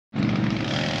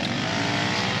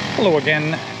Hello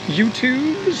again,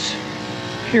 YouTubes.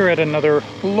 Here at another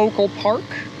local park.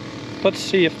 Let's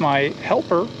see if my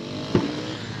helper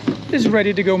is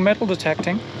ready to go metal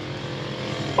detecting.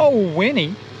 Oh,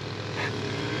 Winnie,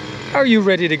 are you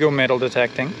ready to go metal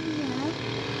detecting?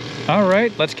 Yeah. All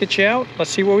right, let's get you out.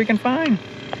 Let's see what we can find.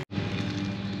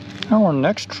 Our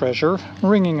next treasure,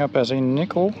 ringing up as a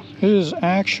nickel, is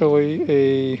actually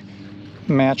a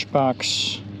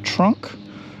matchbox trunk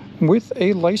with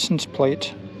a license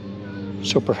plate.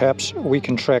 So perhaps we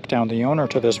can track down the owner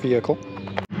to this vehicle.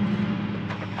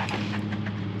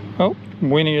 Oh,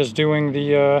 Winnie is doing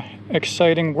the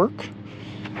exciting work.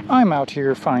 I'm out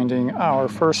here finding our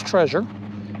first treasure.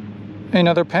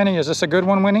 Another penny. Is this a good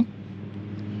one, Winnie?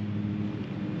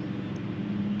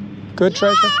 Good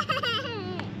treasure?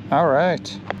 All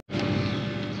right.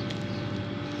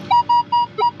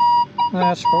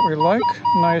 That's what we like.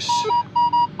 Nice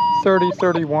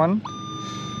 3031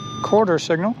 quarter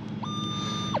signal.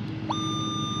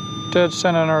 Dead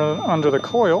center under the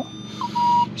coil.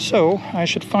 So I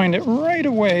should find it right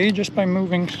away just by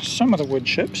moving some of the wood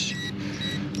chips.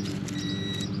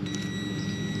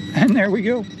 And there we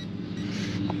go.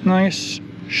 Nice,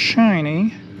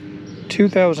 shiny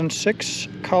 2006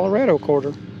 Colorado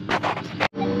quarter.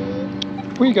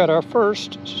 We got our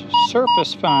first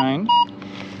surface find.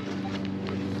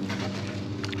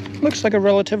 Looks like a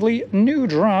relatively new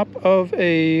drop of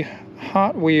a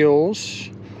Hot Wheels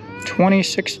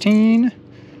 2016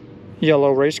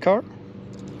 yellow race car.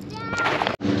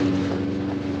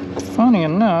 Funny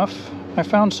enough, I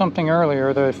found something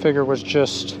earlier that I figure was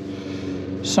just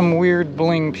some weird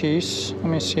bling piece. Let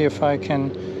me see if I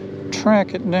can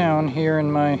track it down here in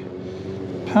my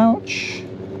pouch.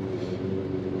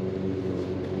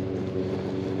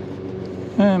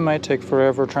 It might take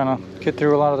forever trying to get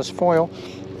through a lot of this foil.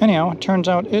 Anyhow, it turns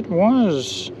out it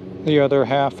was the other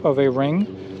half of a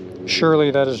ring. Surely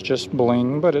that is just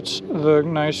bling, but it's the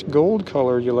nice gold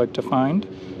color you like to find.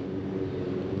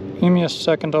 Give me a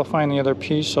second, I'll find the other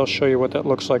piece. I'll show you what that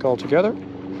looks like all together.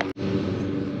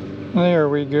 There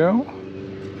we go.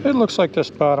 It looks like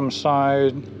this bottom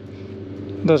side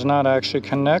does not actually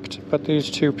connect, but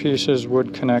these two pieces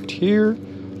would connect here,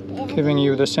 giving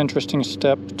you this interesting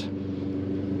stepped,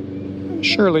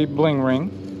 surely bling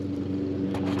ring.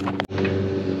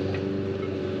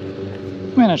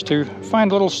 Managed to find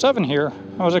a little 7 here.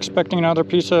 I was expecting another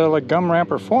piece of like gum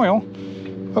wrap or foil,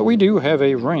 but we do have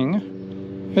a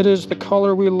ring. It is the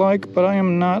color we like, but I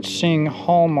am not seeing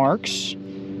hallmarks.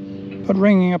 But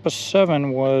ringing up a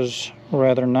 7 was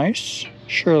rather nice.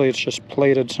 Surely it's just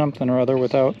plated something or other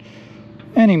without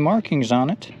any markings on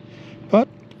it. But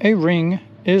a ring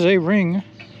is a ring.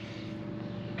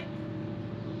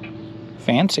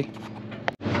 Fancy.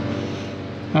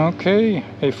 Okay,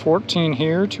 a 14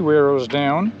 here, 2 arrows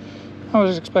down. I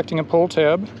was expecting a pull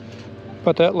tab,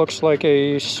 but that looks like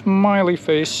a smiley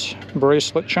face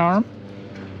bracelet charm.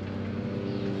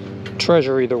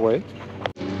 Treasure either way.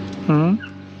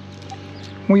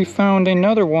 We found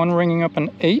another one ringing up an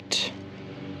 8.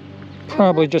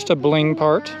 Probably just a bling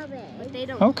part.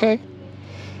 Okay.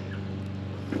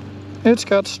 It's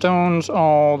got stones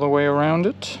all the way around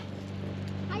it.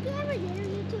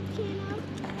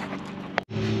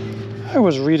 I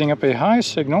was reading up a high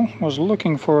signal, was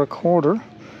looking for a quarter.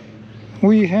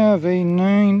 We have a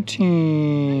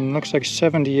 19, looks like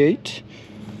 78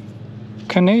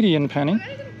 Canadian penny.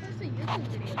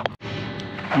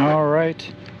 All right,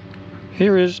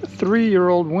 here is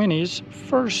 3-year-old Winnie's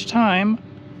first time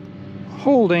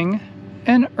holding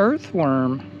an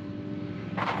earthworm.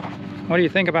 What do you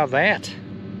think about that?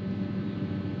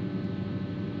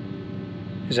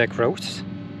 Is that gross?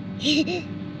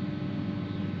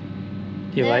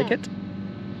 Do you like it?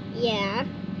 Yeah.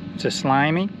 Is it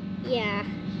slimy? Yeah.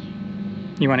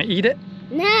 You want to eat it?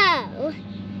 No.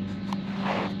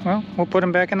 Well, we'll put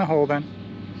him back in the hole then.